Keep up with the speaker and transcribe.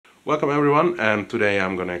Welcome everyone, and today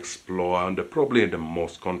I'm going to explore probably the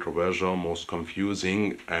most controversial, most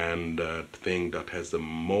confusing and thing that has the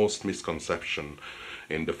most misconception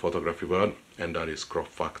in the photography world, and that is crop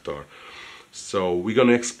factor. So we're going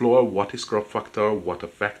to explore what is crop factor, what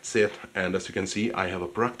affects it, and as you can see I have a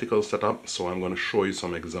practical setup, so I'm going to show you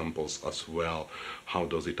some examples as well. How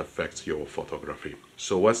does it affect your photography?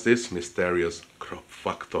 So what's this mysterious crop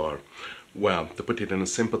factor? Well, to put it in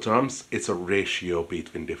simple terms, it's a ratio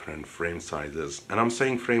between different frame sizes. And I'm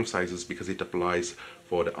saying frame sizes because it applies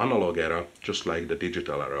for the analog era just like the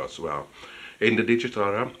digital era as well. In the digital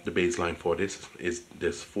era, the baseline for this is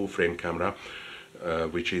this full frame camera,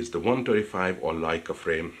 which is the 135 or Leica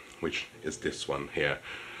frame, which is this one here.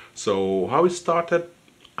 So how it started,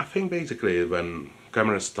 I think basically when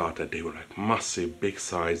cameras started, they were like massive, big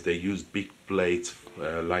size. They used big plates,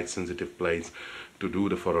 light sensitive plates to do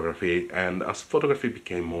the photography, and as photography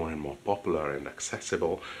became more and more popular and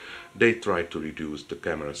accessible, they tried to reduce the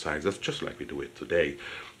camera sizes just like we do it today.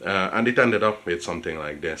 And it ended up with something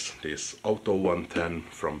like this Auto 110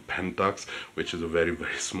 from Pentax, which is a very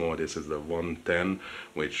small. This is the 110,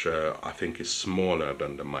 which I think is smaller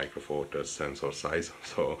than the Micro Four Thirds sensor size.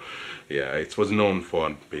 So yeah, it was known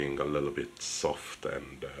for being a little bit soft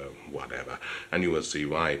and whatever, and you will see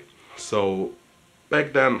why. So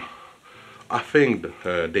back then, I think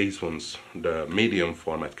these ones, the medium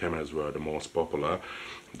format cameras, were the most popular.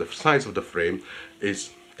 The size of the frame is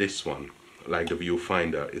this one, like the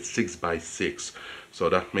viewfinder. It's 6 by 6, so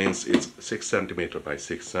that means it's 6 centimeter by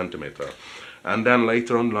 6 centimeter. And then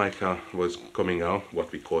later on, Leica was coming out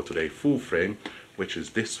what we call today full frame, which is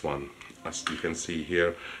this one, as you can see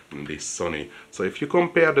here in this Sony. So if you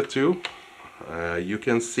compare the two, you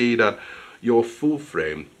can see that your full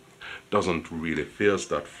frame doesn't really feel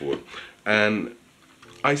that full. And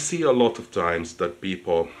I see a lot of times that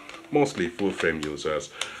people, mostly full frame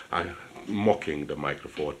users, are mocking the Micro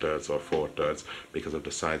Four Thirds or Four Thirds because of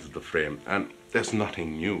the size of the frame. And there's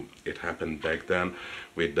nothing new. It happened back then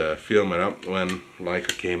with the film era when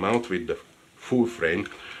Leica came out with the full frame.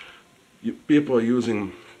 People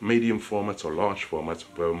using medium formats or large formats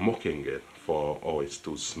were mocking it for, oh, it's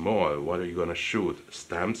too small, what are you gonna shoot?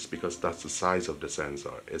 Stamps? Because that's the size of the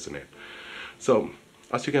sensor, isn't it? So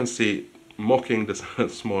as you can see, mocking the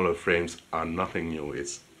smaller frames are nothing new.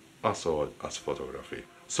 It's also as photography.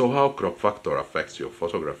 So how crop factor affects your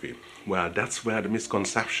photography? Well, that's where the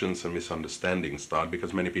misconceptions and misunderstandings start,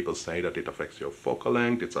 because many people say that it affects your focal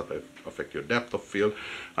length, it affects your depth of field,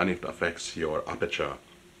 and it affects your aperture.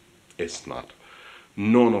 It's not.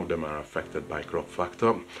 None of them are affected by crop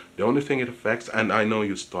factor. The only thing it affects, and I know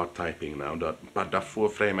you start typing now, but the full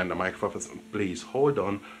frame and the Micro Four Thirds, please hold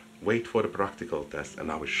on, wait for the practical test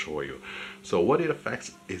and I will show you. So what it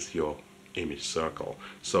affects is your image circle.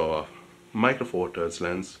 So a Micro Four Thirds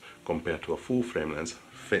lens compared to a full frame lens,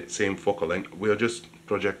 same focal length, will just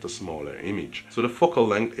project a smaller image. So the focal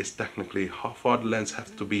length is technically how far the lens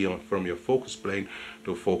has to be from your focus plane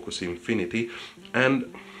to focus infinity,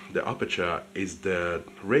 and the aperture is the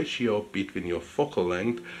ratio between your focal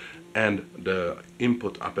length and the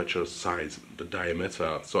input aperture size, the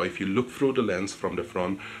diameter. So if you look through the lens from the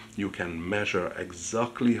front, you can measure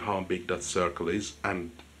exactly how big that circle is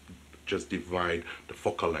and just divide the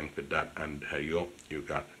focal length with that, and there you go, you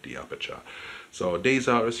got the aperture. So these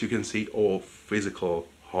are, as you can see, all physical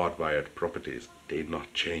hardwired properties. They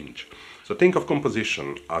not change. So think of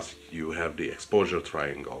composition as you have the exposure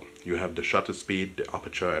triangle. You have the shutter speed, the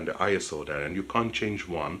aperture and the ISO there, and you can't change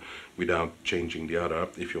one without changing the other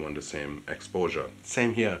if you want the same exposure.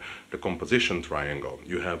 Same here, the composition triangle.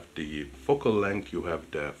 You have the focal length, you have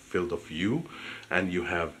the field of view, and you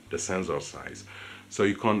have the sensor size. So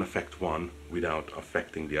you can't affect one without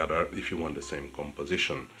affecting the other if you want the same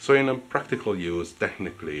composition. So in a practical use,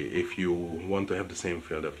 technically, if you want to have the same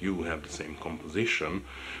field of view, have the same composition,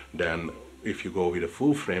 then if you go with a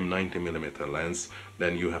full frame 90mm lens,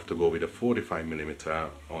 then you have to go with a 45mm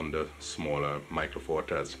on the smaller Micro Four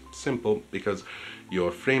Thirds. Simple, because your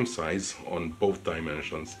frame size on both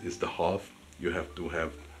dimensions is the half. You have to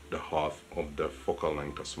have the half of the focal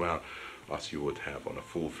length as well as you would have on a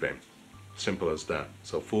full frame. Simple as that.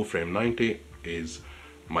 So full frame 90 is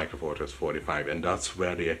Micro Four Thirds 45, and that's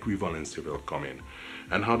where the equivalency will come in.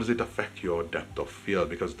 And how does it affect your depth of field?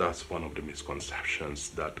 Because that's one of the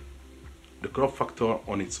misconceptions, that the crop factor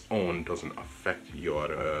on its own doesn't affect your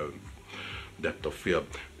depth of field.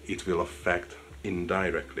 It will affect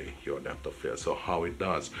indirectly your depth of field. So how it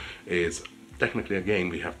does is, technically again,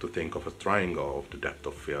 we have to think of a triangle of the depth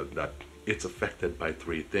of field, that it's affected by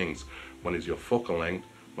three things. One is your focal length,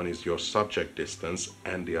 one is your subject distance,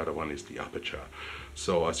 and the other one is the aperture.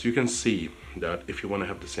 So as you can see that if you want to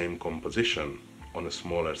have the same composition on a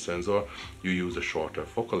smaller sensor, you use a shorter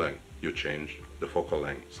focal length, you change the focal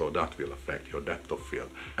length, so that will affect your depth of field.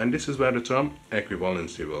 And this is where the term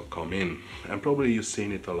equivalency will come in, and probably you've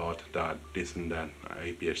seen it a lot, that this and that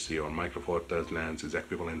APS-C or Micro Four Thirds lens is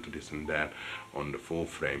equivalent to this and that on the full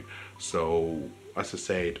frame. So as I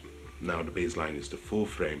said, now the baseline is the full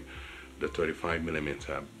frame, the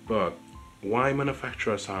 35mm, but why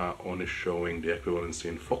manufacturers are only showing the equivalency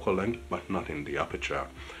in focal length but not in the aperture?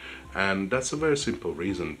 And that's a very simple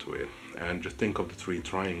reason to it. And just think of the three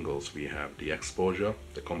triangles we have: the exposure,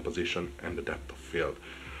 the composition, and the depth of field.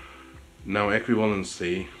 Now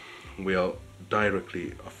equivalency will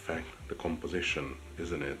directly affect the composition,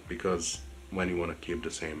 isn't it? Because when you want to keep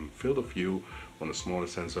the same field of view on a smaller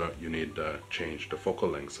sensor, you need to change the focal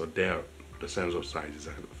length. So there, the sensor size is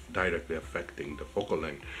directly affecting the focal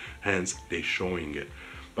length, hence they're showing it.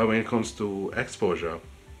 But when it comes to exposure,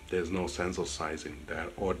 there's no sensor size in there,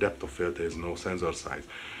 or depth of field, there's no sensor size.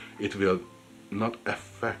 It will not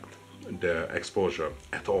affect the exposure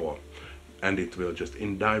at all, and it will just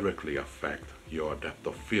indirectly affect your depth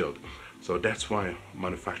of field. So that's why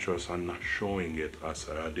manufacturers are not showing it as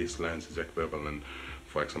this lens is equivalent.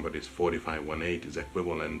 For example, this 45-1.8 is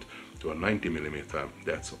equivalent to a 90mm.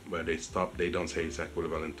 That's where they stop. They don't say it's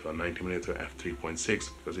equivalent to a 90mm f3.6,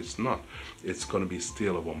 because it's not. It's going to be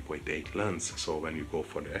still a 1.8 lens. So when you go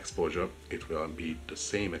for the exposure, it will be the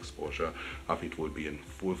same exposure as it would be in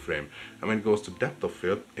full frame. And when it goes to depth of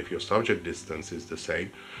field, if your subject distance is the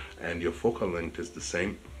same and your focal length is the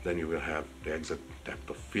same, then you will have the exact depth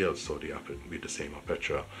of field, so with the same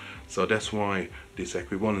aperture. So that's why this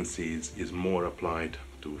equivalency is more applied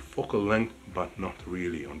to focal length, but not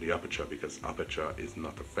really on the aperture, because aperture is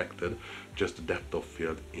not affected, just the depth of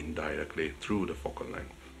field indirectly through the focal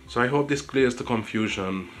length. So I hope this clears the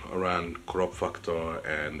confusion around crop factor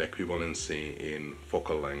and equivalency in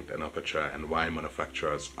focal length and aperture, and why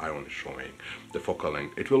manufacturers are only showing the focal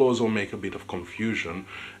length. It will also make a bit of confusion,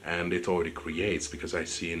 and it already creates, because I've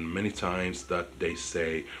seen many times that they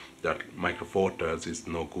say that Micro Four Thirds is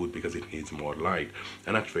no good because it needs more light,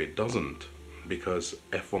 and actually it doesn't, because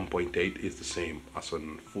f1.8 is the same as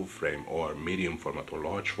on full frame or medium format or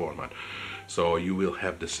large format, so you will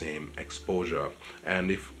have the same exposure.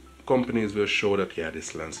 And if companies will show that yeah,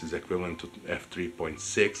 this lens is equivalent to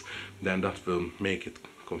f3.6, then that will make it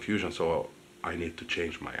confusion, so I need to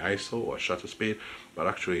change my ISO or shutter speed, but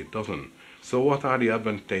actually it doesn't. So what are the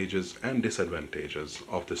advantages and disadvantages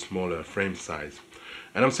of the smaller frame size?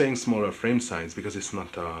 And I'm saying smaller frame size because it's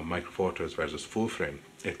not Micro Four Thirds versus full frame.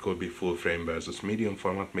 It could be full frame versus medium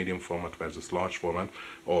format versus large format,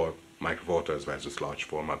 or Micro Four Thirds versus large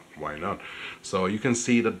format, why not? So you can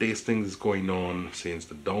see that these things is going on since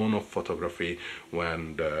the dawn of photography,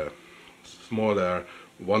 when the smaller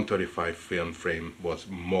 135 film frame was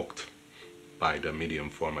mocked by the medium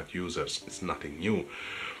format users. It's nothing new.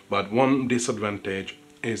 But one disadvantage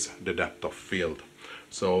is the depth of field.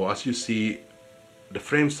 So as you see, the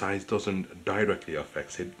frame size doesn't directly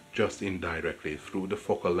affect it, just indirectly through the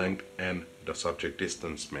focal length and the subject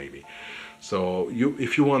distance maybe. So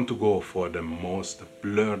if you want to go for the most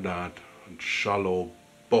blurred out, shallow,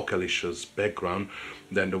 bokeh-licious background,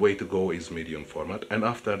 then the way to go is medium format, and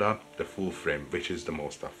after that the full frame, which is the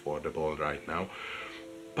most affordable right now.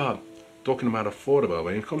 But talking about affordable,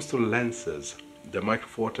 when it comes to lenses, the Micro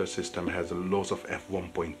Four Thirds system has lots of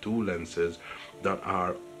f1.2 lenses that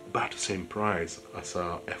are about the same price as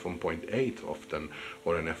a f1.8 often,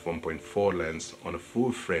 or an f1.4 lens on a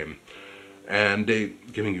full frame, and they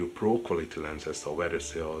giving you pro quality lenses, so weather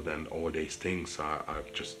sealed, and all these things are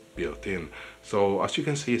just built in. So as you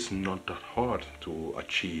can see, it's not that hard to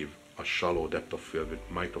achieve a shallow depth of field with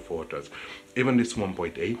Micro Four Thirds. Even this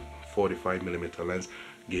 1.8 45mm lens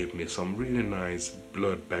gave me some really nice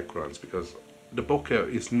blurred backgrounds, because the bokeh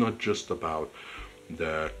is not just about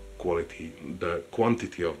the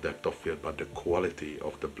quantity of depth of field, but the quality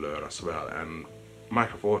of the blur as well, and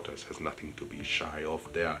Micro Four Thirds has nothing to be shy of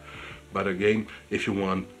there. But again, if you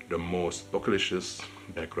want the most bokeh-licious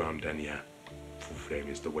background, then yeah, full frame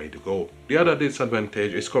is the way to go. The other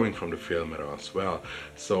disadvantage is coming from the film mirror as well.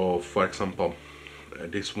 So for example,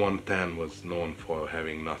 this 110 was known for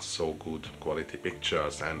having not so good quality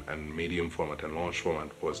pictures, and medium format and large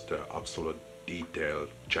format was the absolute detail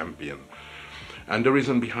champion. And the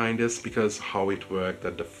reason behind this, because how it worked,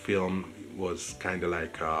 that the film was kind of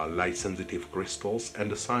like light sensitive crystals,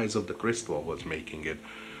 and the size of the crystal was making it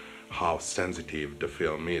how sensitive the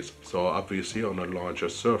film is. So obviously on a larger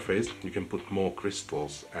surface you can put more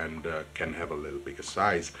crystals and can have a little bigger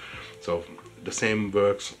size. So the same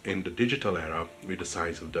works in the digital era with the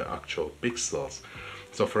size of the actual pixels.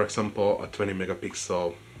 So for example, a 20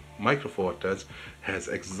 megapixel Micro Four Thirds has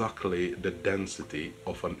exactly the density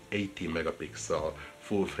of an 80 megapixel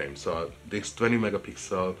full frame. So this 20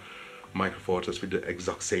 megapixel Micro Four Thirds with the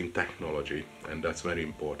exact same technology, and that's very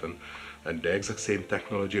important. And the exact same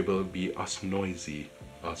technology will be as noisy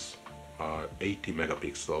as 80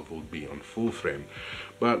 megapixel will be on full frame.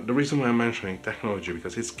 But the reason why I'm mentioning technology,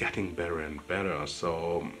 because it's getting better and better.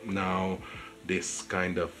 So now this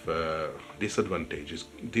kind of disadvantage is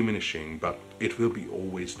diminishing, but it will be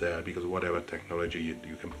always there, because whatever technology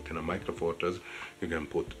you can put in a Micro Four Thirds, you can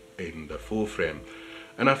put in the full frame.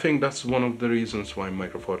 And I think that's one of the reasons why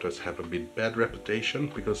Micro Four Thirds have a bit bad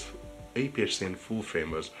reputation, because APS and full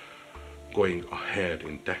frame was going ahead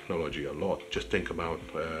in technology a lot. Just think about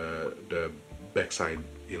the backside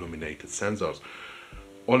illuminated sensors.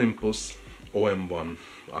 Olympus, OM1,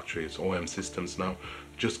 actually it's OM systems now,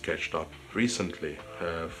 just catched up recently.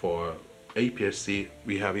 For APS-C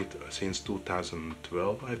we have it since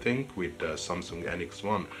 2012 I think, with Samsung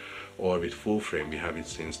NX1, or with full frame we have it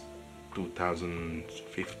since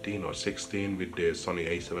 2015 or 16 with the Sony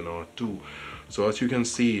a7R II. So as you can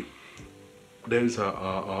see, there is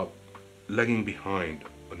a lagging behind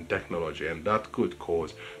on technology, and that could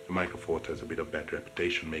cause the Micro Four Thirds a bit of bad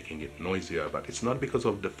reputation, making it noisier. But it's not because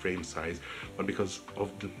of the frame size, but because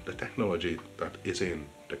of the technology that is in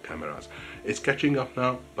the cameras. It's catching up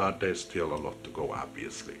now, but there's still a lot to go,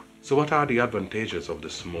 obviously. So what are the advantages of the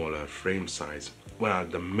smaller frame size? Well,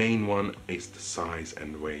 the main one is the size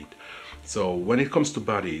and weight. So when it comes to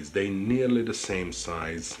bodies, they're nearly the same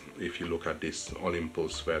size if you look at this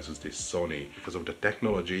Olympus versus this Sony. Because of the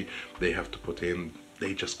technology they have to put in,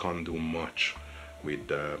 they just can't do much with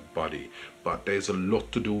the body. But there's a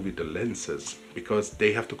lot to do with the lenses, because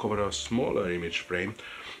they have to cover a smaller image frame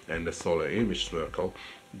and a smaller image circle.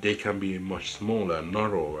 They can be much smaller,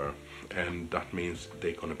 narrower, and that means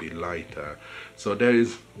they're gonna be lighter. So there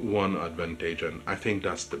is one advantage, and I think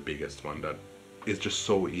that's the biggest one, that it's just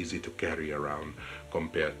so easy to carry around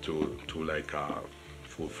compared to like a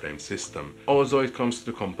full frame system. Also it comes to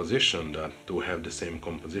the composition, that to have the same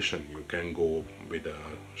composition you can go with a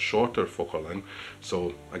shorter focal length,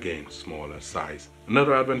 so again smaller size.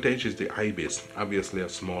 Another advantage is the IBIS. Obviously a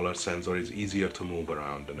smaller sensor is easier to move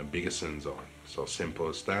around than a bigger sensor. So simple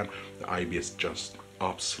as that. The IBIS just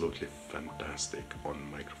absolutely fantastic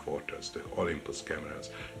on Micro Four Thirds, the Olympus cameras.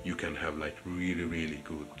 You can have like really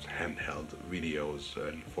good handheld videos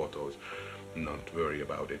and photos, not worry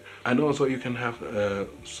about it. And also you can have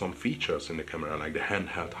some features in the camera, like the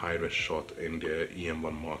handheld high-res shot in the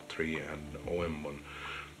EM1 Mark III and OM1.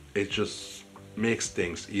 It just makes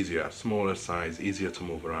things easier, smaller size, easier to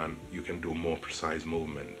move around, you can do more precise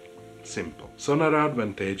movement. Simple. So another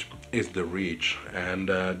advantage is the reach, and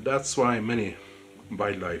that's why many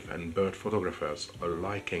wildlife and bird photographers are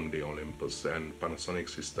liking the Olympus and Panasonic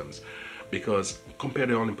systems, because compare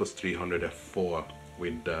the Olympus 300 f4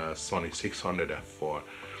 with the Sony 600 f4.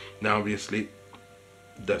 Now obviously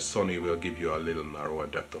the Sony will give you a little narrower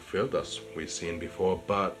depth of field, as we've seen before,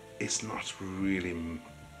 but it's not really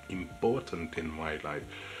important in wildlife.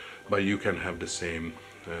 But you can have the same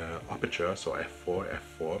aperture, so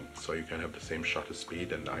f4, so you can have the same shutter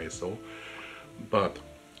speed and ISO, but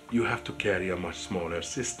you have to carry a much smaller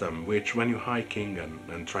system, which when you're hiking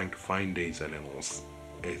and trying to find these animals,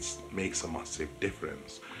 it makes a massive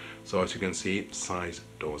difference. So as you can see, size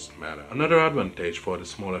does matter. Another advantage for the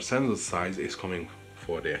smaller sensor size is coming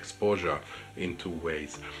for the exposure in two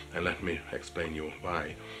ways, and let me explain you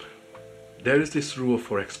why. There is this rule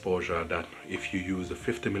for exposure that if you use a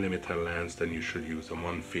 50mm lens, then you should use a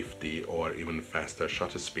 150 or even faster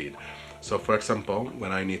shutter speed. So for example,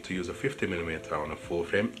 when I need to use a 50mm on a full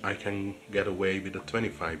frame, I can get away with a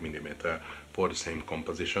 25mm for the same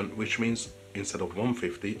composition, which means instead of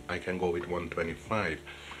 150 I can go with 125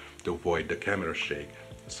 to avoid the camera shake.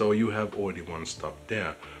 So you have already one stop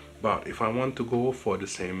there. But if I want to go for the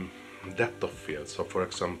same depth of field, so for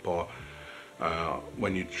example,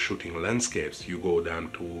 when you're shooting landscapes, you go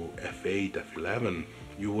down to f8, f11,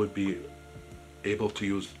 you would be able to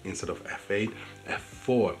use, instead of f8,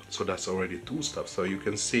 f4, so that's already two stops. So you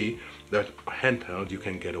can see that handheld you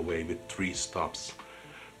can get away with 3 stops.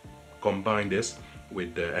 Combine this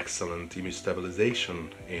with the excellent image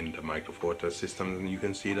stabilization in the Micro Four Thirds system, and you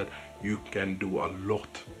can see that you can do a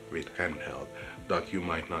lot with handheld that you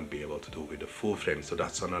might not be able to do with the full frame. So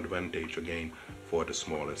that's an advantage again for the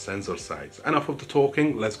smaller sensor size. Enough of the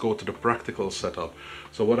talking, let's go to the practical setup.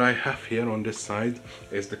 So what I have here on this side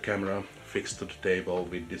is the camera fixed to the table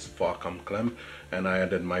with this Falcom clamp, and I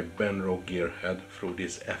added my Benro gear head through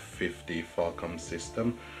this F50 Falcom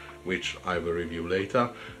system, which I will review later.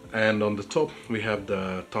 And on the top we have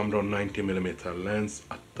the Tamron 90mm lens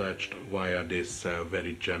attached via this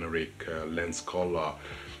very generic lens collar.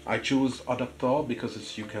 I choose adapter because,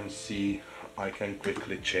 as you can see, I can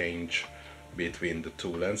quickly change between the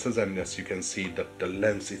two lenses, and as you can see that the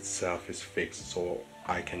lens itself is fixed, so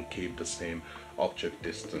I can keep the same object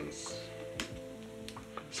distance.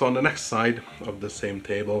 So on the next side of the same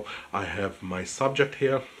table I have my subject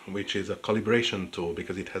here, which is a calibration tool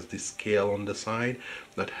because it has this scale on the side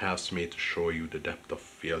that helps me to show you the depth of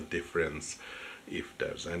field difference, if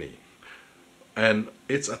there's any. And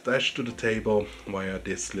it's attached to the table via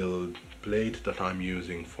this little plate that I'm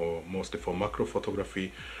using mostly for macro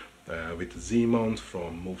photography, with Z mount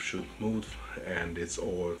from Move Shoot Move, and it's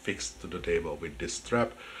all fixed to the table with this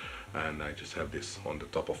strap, and I just have this on the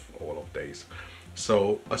top of all of these.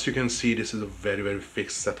 So as you can see, this is a very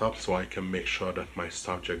fixed setup, so I can make sure that my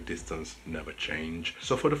subject distance never change.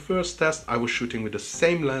 So for the first test I was shooting with the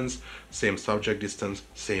same lens, same subject distance,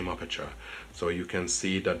 same aperture. So you can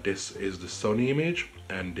see that this is the Sony image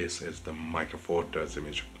and this is the Micro Four Thirds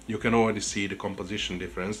image. You can already see the composition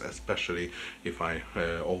difference, especially if I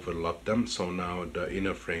overlap them. So now the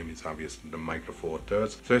inner frame is obviously the Micro Four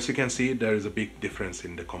Thirds. So as you can see, there is a big difference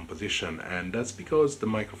in the composition, and that's because the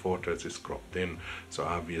Micro Four Thirds is cropped in. So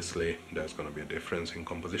obviously there's going to be a difference in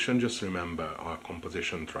composition. Just remember our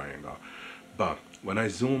composition triangle. But when I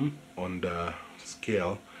zoom on the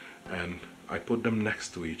scale and I put them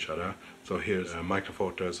next to each other, so here's Micro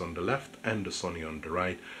Four Thirds on the left and the Sony on the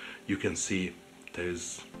right, you can see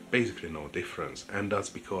there's basically no difference, and that's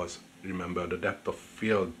because, remember, the depth of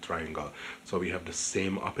field triangle. So we have the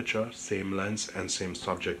same aperture, same lens and same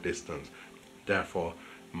subject distance. Therefore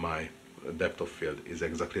my depth of field is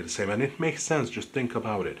exactly the same, and it makes sense. Just think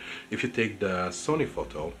about it. If you take the Sony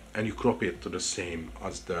photo and you crop it to the same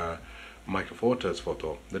as the Micro Four Thirds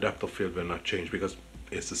photo, the depth of field will not change because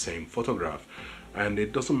it's the same photograph. And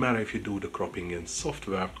it doesn't matter if you do the cropping in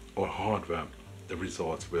software or hardware, the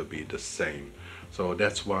results will be the same. So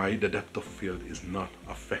that's why the depth of field is not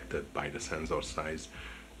affected by the sensor size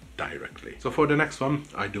directly. So for the next one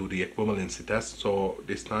I do the equivalency test. So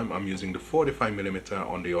this time I'm using the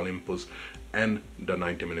 45mm on the Olympus and the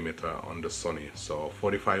 90mm on the Sony. So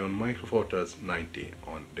 45 on Micro Four Thirds, 90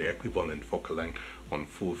 on the equivalent focal length on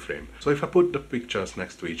full frame. So if I put the pictures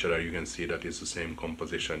next to each other, you can see that it's the same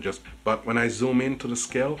composition. But when I zoom into the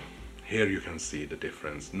scale, here you can see the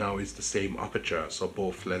difference. Now it's the same aperture, so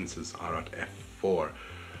both lenses are at f4,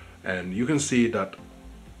 and you can see that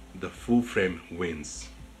the full frame wins.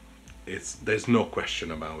 There's no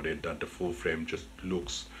question about it that the full frame just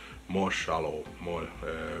looks more shallow, more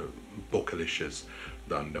bokeh-licious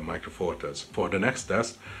than the Micro Four Thirds. For the next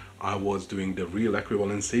test I was doing the real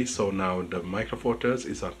equivalency, so now the Micro Four Thirds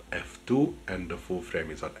is at f2 and the full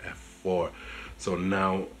frame is at f4. So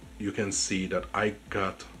now you can see that I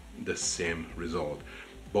got the same result,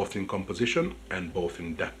 both in composition and both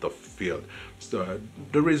in depth of field. So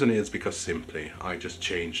the reason is because simply I just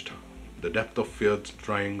changed the depth of field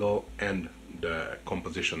triangle and the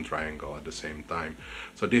composition triangle at the same time.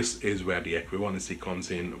 So this is where the equivalency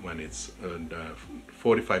comes in, when it's the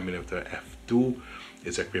 45mm f2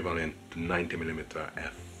 is equivalent to 90mm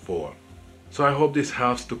f4. So I hope this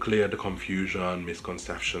helps to clear the confusion,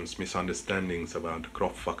 misconceptions, misunderstandings about the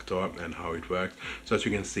crop factor and how it works. So as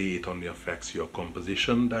you can see, it only affects your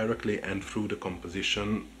composition directly, and through the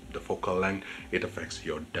composition, the focal length, it affects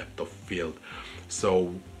your depth of field.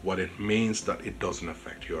 So what it means that it doesn't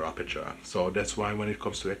affect your aperture. So that's why when it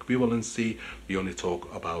comes to equivalency, we only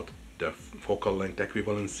talk about the focal length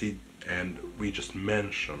equivalency, and we just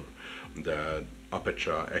mention the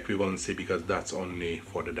aperture equivalency because that's only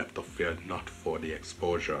for the depth of field, not for the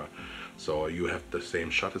exposure. So you have the same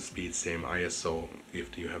shutter speed, same ISO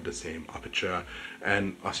if you have the same aperture,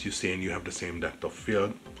 and as you're saying, you have the same depth of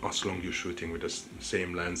field. As long as you're shooting with the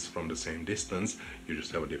same lens from the same distance, you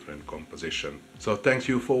just have a different composition. So thank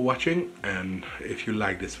you for watching, and if you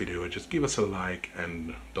like this video, just give us a like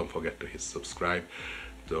and don't forget to hit subscribe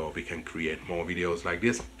so we can create more videos like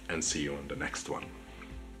this, and see you on the next one.